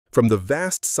From the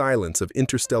vast silence of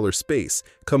interstellar space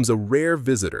comes a rare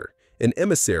visitor, an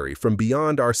emissary from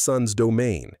beyond our sun's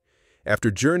domain.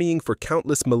 After journeying for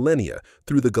countless millennia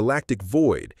through the galactic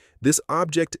void, this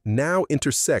object now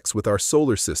intersects with our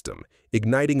solar system,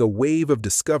 igniting a wave of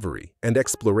discovery and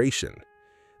exploration.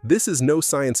 This is no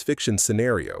science fiction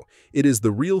scenario. It is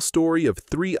the real story of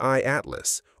 3I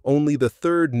Atlas, only the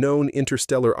third known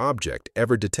interstellar object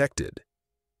ever detected.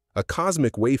 A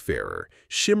cosmic wayfarer,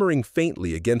 shimmering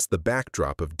faintly against the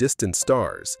backdrop of distant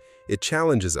stars, it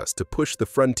challenges us to push the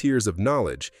frontiers of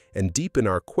knowledge and deepen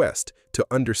our quest to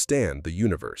understand the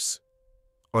universe.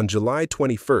 On July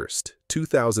 21,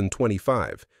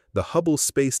 2025, the Hubble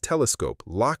Space Telescope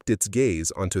locked its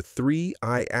gaze onto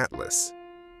 3I Atlas.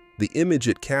 The image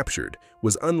it captured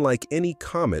was unlike any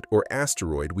comet or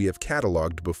asteroid we have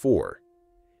cataloged before.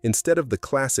 Instead of the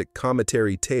classic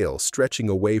cometary tail stretching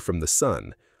away from the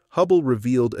sun, Hubble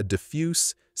revealed a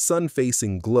diffuse,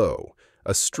 sun-facing glow,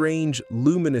 a strange,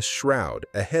 luminous shroud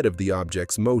ahead of the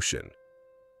object's motion.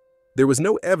 There was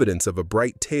no evidence of a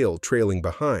bright tail trailing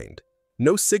behind,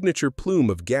 no signature plume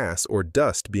of gas or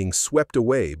dust being swept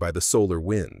away by the solar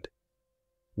wind.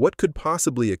 What could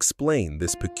possibly explain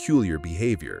this peculiar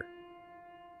behavior?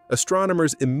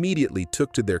 Astronomers immediately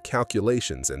took to their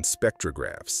calculations and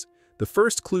spectrographs. The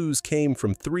first clues came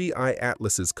from 3I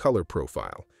Atlas's color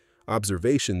profile.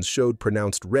 Observations showed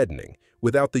pronounced reddening,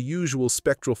 without the usual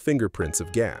spectral fingerprints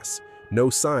of gas, no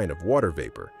sign of water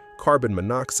vapor, carbon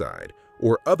monoxide,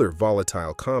 or other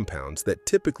volatile compounds that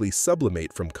typically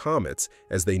sublimate from comets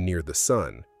as they near the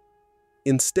sun.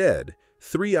 Instead,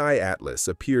 3I Atlas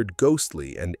appeared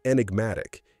ghostly and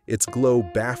enigmatic, its glow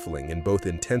baffling in both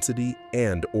intensity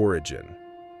and origin.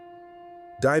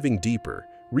 Diving deeper,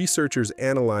 researchers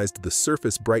analyzed the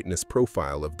surface brightness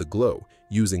profile of the glow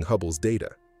using Hubble's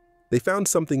data. They found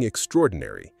something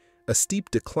extraordinary, a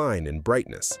steep decline in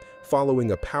brightness,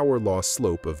 following a power law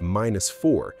slope of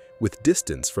 -4 with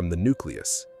distance from the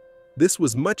nucleus. This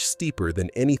was much steeper than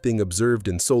anything observed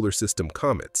in solar system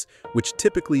comets, which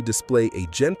typically display a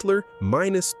gentler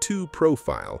 -2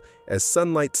 profile as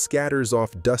sunlight scatters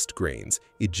off dust grains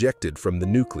ejected from the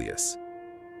nucleus.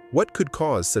 What could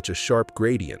cause such a sharp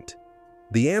gradient?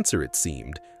 The answer, it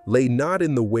seemed, lay not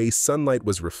in the way sunlight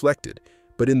was reflected,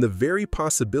 but in the very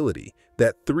possibility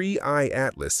that 3I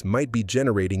Atlas might be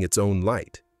generating its own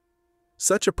light.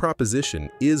 Such a proposition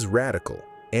is radical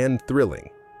and thrilling.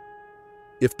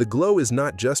 If the glow is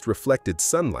not just reflected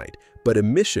sunlight, but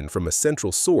emission from a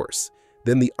central source,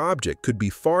 then the object could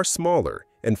be far smaller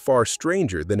and far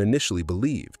stranger than initially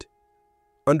believed.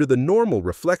 Under the normal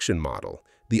reflection model,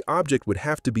 the object would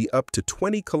have to be up to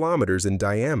 20 kilometers in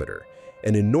diameter,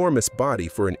 an enormous body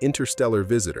for an interstellar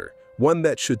visitor, one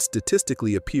that should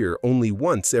statistically appear only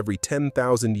once every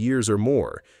 10,000 years or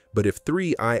more. But if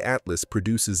 3I Atlas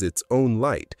produces its own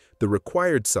light, the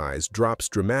required size drops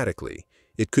dramatically.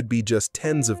 It could be just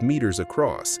tens of meters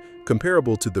across,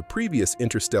 comparable to the previous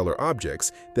interstellar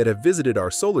objects that have visited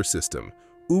our solar system,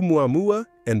 Oumuamua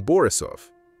and Borisov.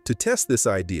 To test this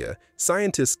idea,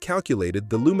 scientists calculated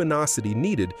the luminosity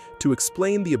needed to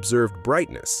explain the observed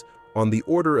brightness, on the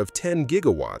order of 10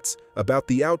 gigawatts, about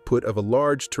the output of a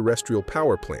large terrestrial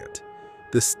power plant.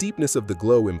 The steepness of the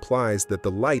glow implies that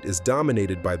the light is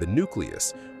dominated by the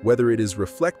nucleus, whether it is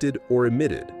reflected or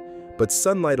emitted. But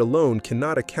sunlight alone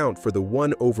cannot account for the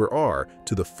 1/r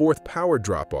to the 4th power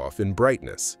drop-off in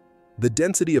brightness. The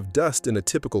density of dust in a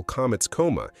typical comet's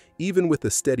coma, even with a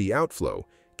steady outflow,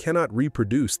 cannot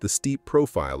reproduce the steep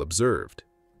profile observed.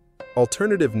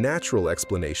 Alternative natural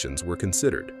explanations were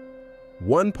considered.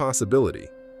 One possibility,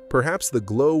 perhaps the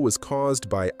glow was caused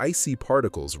by icy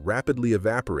particles rapidly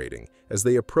evaporating as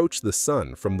they approach the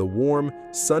sun from the warm,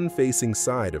 sun-facing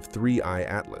side of 3I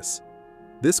Atlas.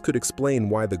 This could explain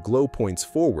why the glow points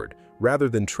forward rather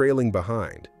than trailing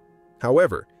behind.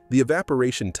 However, the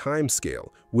evaporation timescale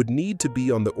would need to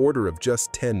be on the order of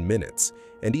just 10 minutes,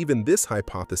 and even this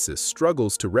hypothesis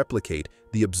struggles to replicate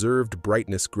the observed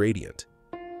brightness gradient.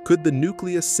 Could the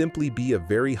nucleus simply be a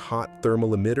very hot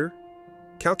thermal emitter?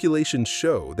 Calculations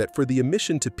show that for the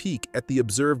emission to peak at the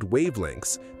observed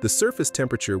wavelengths, the surface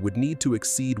temperature would need to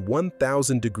exceed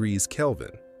 1000 degrees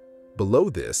Kelvin. Below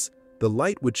this, the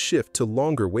light would shift to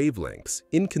longer wavelengths,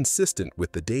 inconsistent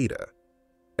with the data.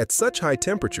 At such high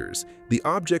temperatures, the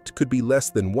object could be less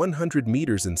than 100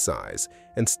 meters in size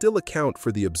and still account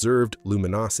for the observed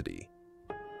luminosity.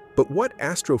 But what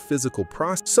astrophysical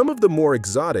process? Some of the more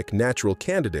exotic natural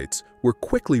candidates were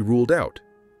quickly ruled out.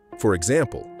 For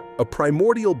example, a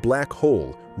primordial black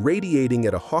hole radiating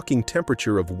at a Hawking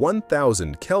temperature of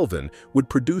 1000 Kelvin would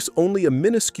produce only a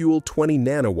minuscule 20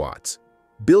 nanowatts,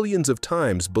 billions of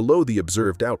times below the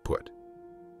observed output.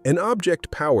 An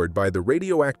object powered by the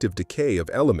radioactive decay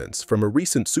of elements from a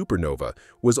recent supernova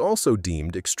was also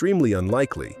deemed extremely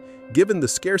unlikely, given the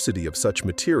scarcity of such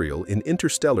material in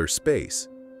interstellar space.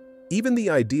 Even the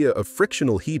idea of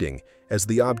frictional heating as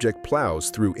the object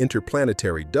plows through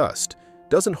interplanetary dust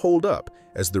doesn't hold up,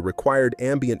 as the required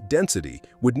ambient density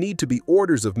would need to be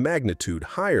orders of magnitude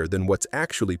higher than what's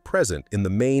actually present in the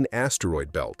main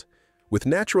asteroid belt. With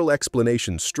natural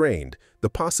explanations strained, the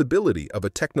possibility of a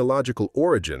technological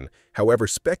origin, however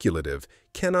speculative,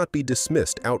 cannot be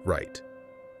dismissed outright.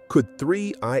 Could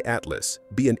 3I Atlas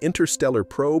be an interstellar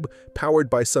probe powered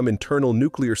by some internal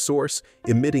nuclear source,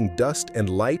 emitting dust and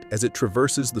light as it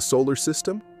traverses the solar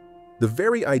system? The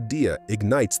very idea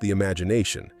ignites the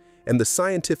imagination, and the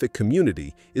scientific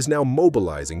community is now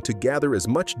mobilizing to gather as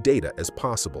much data as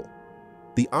possible.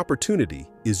 The opportunity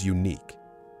is unique.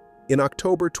 In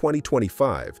October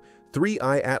 2025,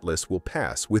 3I Atlas will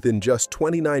pass within just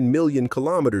 29 million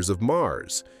kilometers of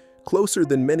Mars, closer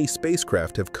than many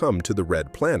spacecraft have come to the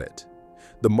red planet.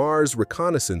 The Mars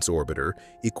Reconnaissance Orbiter,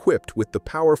 equipped with the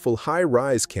powerful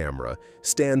high-rise camera,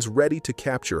 stands ready to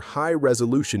capture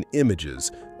high-resolution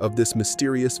images of this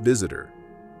mysterious visitor.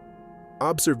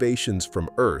 Observations from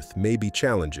Earth may be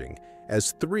challenging,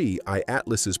 as 3I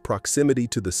Atlas's proximity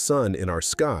to the Sun in our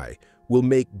sky will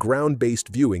make ground-based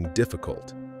viewing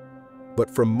difficult.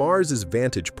 But from Mars's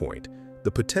vantage point,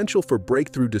 the potential for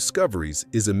breakthrough discoveries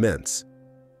is immense.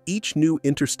 Each new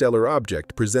interstellar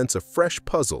object presents a fresh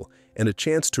puzzle and a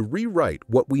chance to rewrite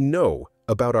what we know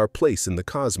about our place in the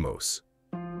cosmos.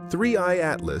 3I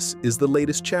Atlas is the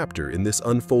latest chapter in this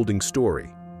unfolding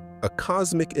story, a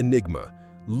cosmic enigma,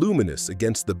 luminous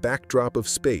against the backdrop of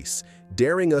space,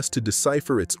 daring us to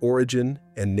decipher its origin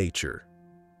and nature.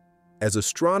 As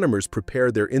astronomers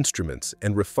prepare their instruments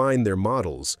and refine their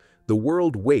models, the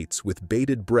world waits with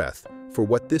bated breath for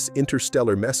what this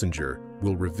interstellar messenger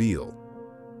will reveal.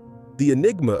 The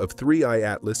enigma of 3I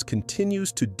Atlas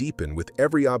continues to deepen with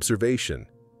every observation.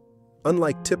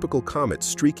 Unlike typical comets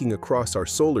streaking across our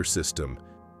solar system,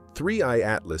 3I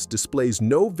Atlas displays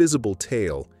no visible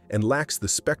tail and lacks the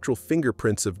spectral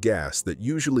fingerprints of gas that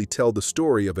usually tell the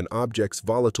story of an object's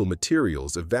volatile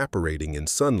materials evaporating in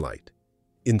sunlight.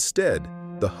 Instead,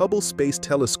 the Hubble Space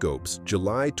Telescope's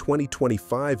July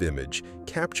 2025 image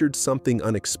captured something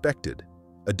unexpected: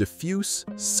 a diffuse,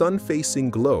 sun-facing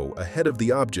glow ahead of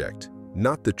the object,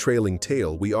 not the trailing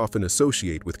tail we often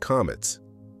associate with comets.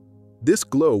 This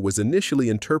glow was initially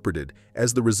interpreted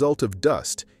as the result of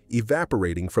dust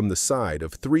evaporating from the side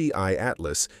of 3I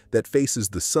Atlas that faces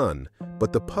the Sun,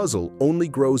 but the puzzle only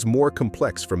grows more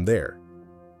complex from there.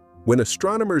 When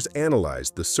astronomers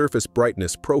analyzed the surface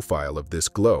brightness profile of this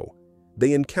glow,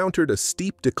 they encountered a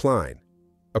steep decline,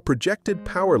 a projected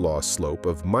power loss slope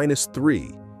of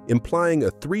 -3, implying a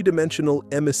three-dimensional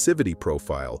emissivity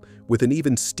profile with an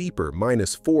even steeper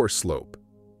 -4 slope.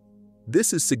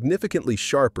 This is significantly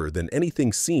sharper than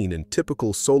anything seen in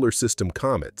typical solar system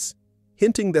comets,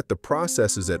 hinting that the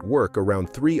processes at work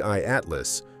around 3I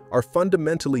Atlas are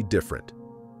fundamentally different.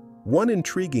 One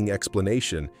intriguing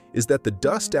explanation is that the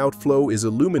dust outflow is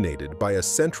illuminated by a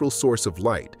central source of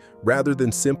light rather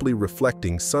than simply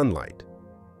reflecting sunlight.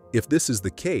 If this is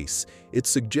the case, it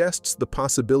suggests the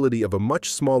possibility of a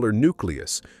much smaller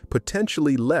nucleus,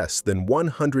 potentially less than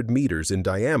 100 meters in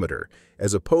diameter,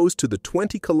 as opposed to the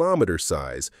 20-kilometer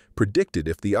size predicted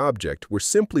if the object were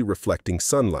simply reflecting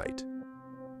sunlight.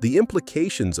 The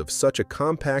implications of such a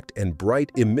compact and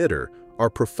bright emitter are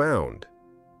profound.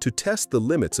 To test the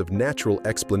limits of natural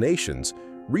explanations,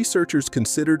 researchers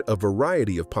considered a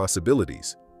variety of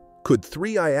possibilities. Could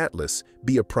 3I Atlas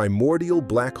be a primordial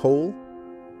black hole?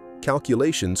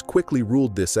 Calculations quickly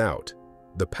ruled this out.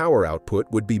 The power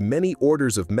output would be many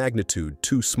orders of magnitude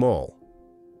too small.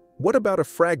 What about a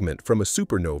fragment from a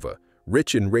supernova,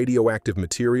 rich in radioactive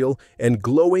material and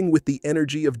glowing with the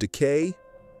energy of decay?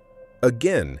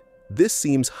 Again, this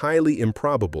seems highly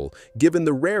improbable given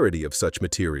the rarity of such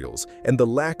materials and the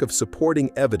lack of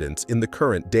supporting evidence in the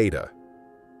current data.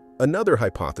 Another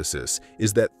hypothesis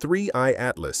is that 3I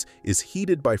Atlas is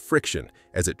heated by friction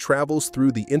as it travels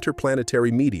through the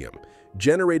interplanetary medium,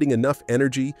 generating enough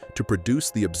energy to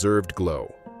produce the observed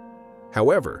glow.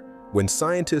 However, when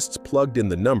scientists plugged in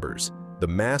the numbers, the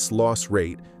mass loss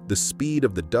rate, the speed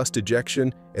of the dust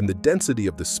ejection, and the density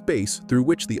of the space through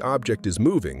which the object is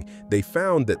moving, they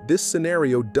found that this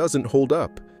scenario doesn't hold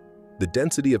up. The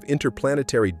density of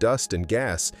interplanetary dust and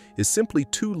gas is simply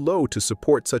too low to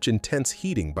support such intense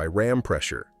heating by ram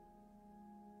pressure.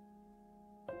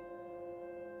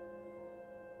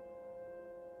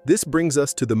 This brings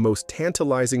us to the most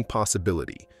tantalizing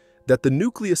possibility, that the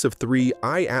nucleus of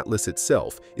 3I Atlas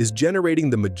itself is generating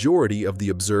the majority of the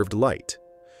observed light.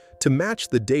 To match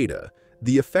the data,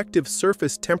 the effective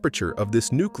surface temperature of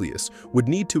this nucleus would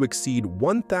need to exceed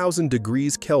 1000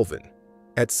 degrees Kelvin.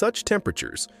 At such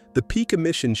temperatures, the peak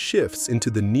emission shifts into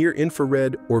the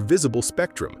near-infrared or visible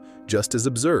spectrum, just as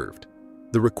observed.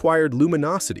 The required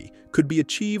luminosity could be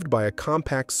achieved by a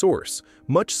compact source,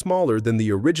 much smaller than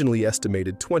the originally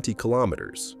estimated 20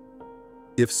 kilometers.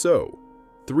 If so,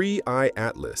 3I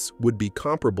Atlas would be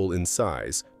comparable in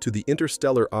size to the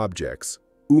interstellar objects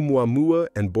Oumuamua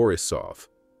and Borisov,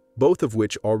 both of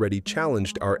which already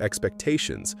challenged our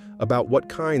expectations about what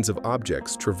kinds of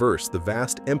objects traverse the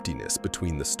vast emptiness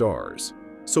between the stars.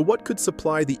 So what could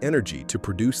supply the energy to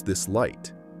produce this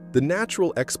light? The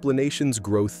natural explanations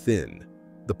grow thin.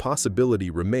 The possibility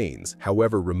remains,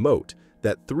 however remote,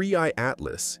 that 3I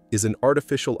Atlas is an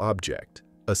artificial object,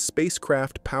 a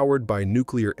spacecraft powered by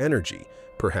nuclear energy,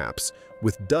 perhaps,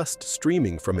 with dust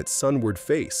streaming from its sunward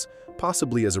face,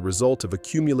 possibly as a result of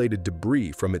accumulated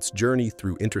debris from its journey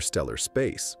through interstellar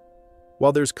space.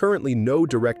 While there's currently no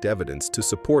direct evidence to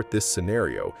support this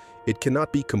scenario, it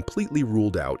cannot be completely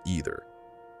ruled out either.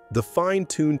 The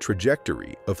fine-tuned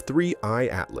trajectory of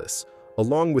 3I Atlas,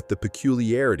 along with the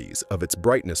peculiarities of its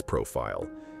brightness profile,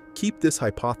 keep this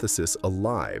hypothesis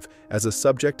alive as a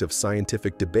subject of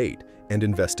scientific debate and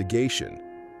investigation.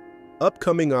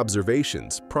 Upcoming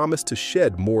observations promise to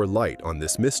shed more light on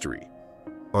this mystery.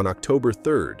 On October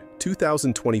 3,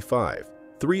 2025,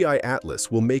 3I Atlas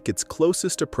will make its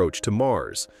closest approach to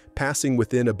Mars, passing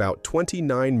within about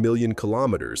 29 million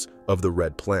kilometers of the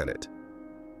red planet.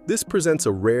 This presents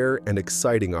a rare and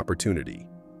exciting opportunity.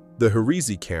 The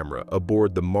Hubble camera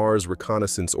aboard the Mars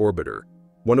Reconnaissance Orbiter,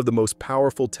 one of the most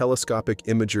powerful telescopic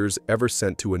imagers ever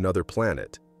sent to another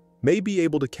planet, may be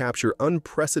able to capture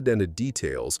unprecedented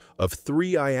details of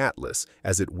 3I Atlas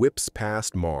as it whips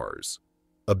past Mars.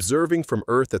 Observing from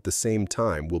Earth at the same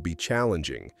time will be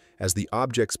challenging, as the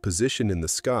object's position in the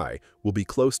sky will be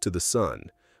close to the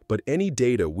Sun, but any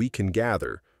data we can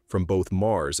gather from both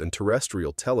Mars and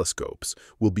terrestrial telescopes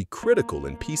will be critical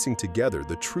in piecing together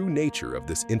the true nature of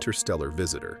this interstellar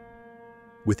visitor.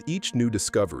 With each new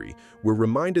discovery, we're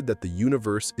reminded that the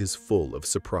universe is full of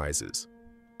surprises.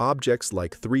 Objects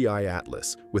like 3I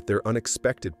Atlas, with their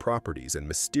unexpected properties and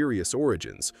mysterious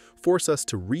origins, force us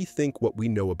to rethink what we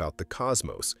know about the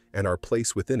cosmos and our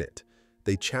place within it.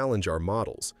 They challenge our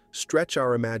models, stretch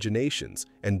our imaginations,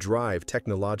 and drive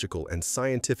technological and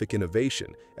scientific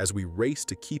innovation as we race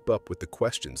to keep up with the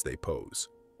questions they pose.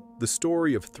 The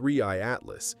story of 3I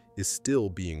Atlas is still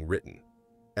being written.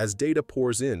 As data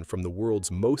pours in from the world's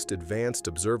most advanced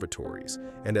observatories,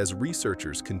 and as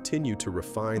researchers continue to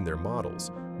refine their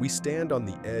models, we stand on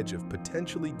the edge of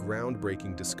potentially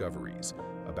groundbreaking discoveries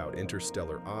about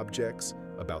interstellar objects,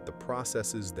 about the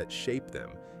processes that shape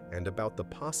them, and about the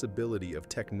possibility of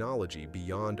technology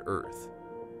beyond Earth.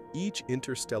 Each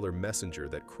interstellar messenger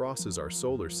that crosses our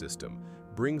solar system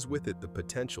brings with it the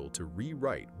potential to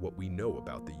rewrite what we know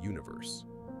about the universe.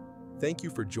 Thank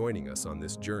you for joining us on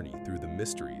this journey through the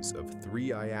mysteries of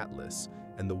 3I Atlas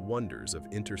and the wonders of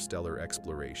interstellar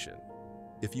exploration.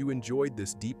 If you enjoyed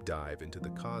this deep dive into the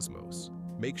cosmos,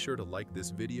 make sure to like this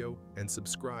video and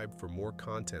subscribe for more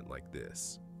content like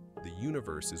this. The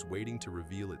universe is waiting to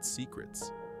reveal its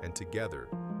secrets, and together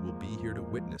we'll be here to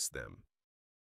witness them.